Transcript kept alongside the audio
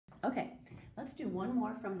do one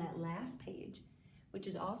more from that last page, which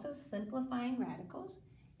is also simplifying radicals.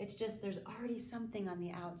 It's just there's already something on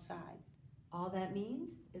the outside. All that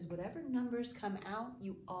means is whatever numbers come out,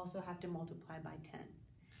 you also have to multiply by 10.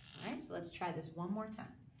 All right, so let's try this one more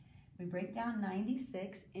time. We break down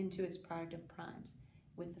 96 into its product of primes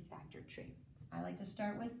with the factor tree. I like to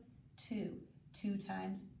start with 2. 2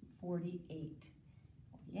 times 48.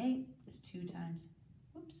 48 is 2 times,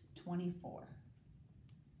 24.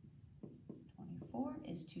 24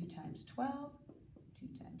 is 2 times 12,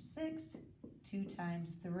 2 times 6, 2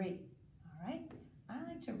 times 3. All right, I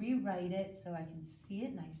like to rewrite it so I can see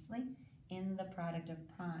it nicely in the product of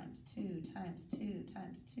primes. 2 times 2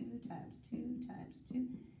 times 2 times 2 times 2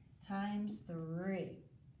 times 3.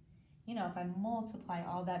 You know, if I multiply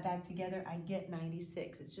all that back together, I get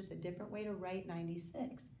 96. It's just a different way to write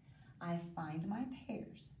 96. I find my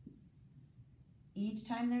pairs. Each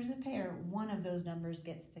time there's a pair, one of those numbers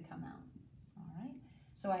gets to come out. All right,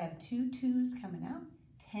 so I have 2 2's coming out.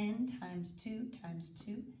 10 times 2 times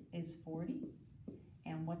 2 is 40.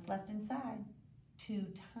 And what's left inside? 2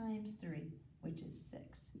 times 3, which is 6.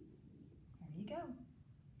 There you go.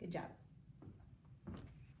 Good job.